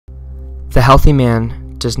The healthy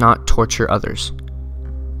man does not torture others.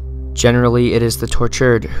 Generally, it is the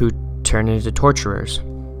tortured who turn into torturers.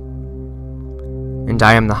 And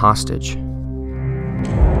I am the hostage.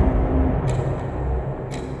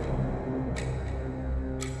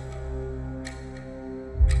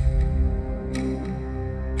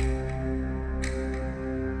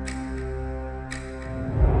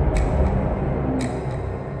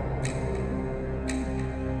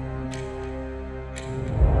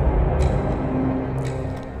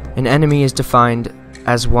 An enemy is defined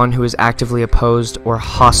as one who is actively opposed or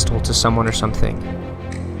hostile to someone or something.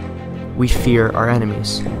 We fear our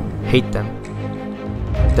enemies, hate them.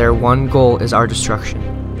 Their one goal is our destruction.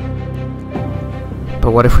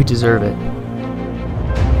 But what if we deserve it?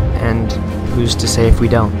 And who's to say if we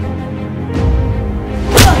don't?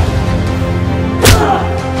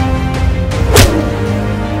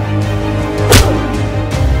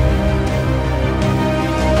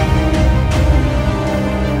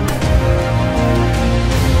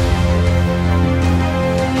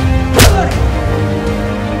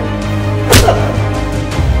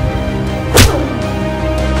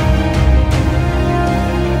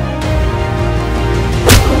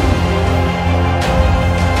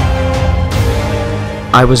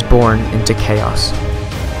 I was born into chaos.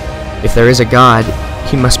 If there is a God,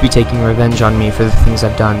 he must be taking revenge on me for the things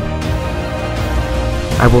I've done.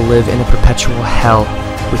 I will live in a perpetual hell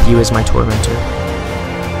with you as my tormentor.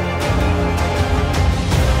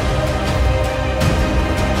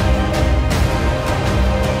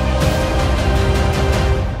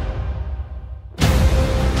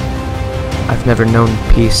 I've never known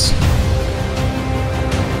peace.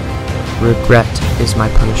 Regret is my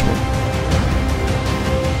punishment.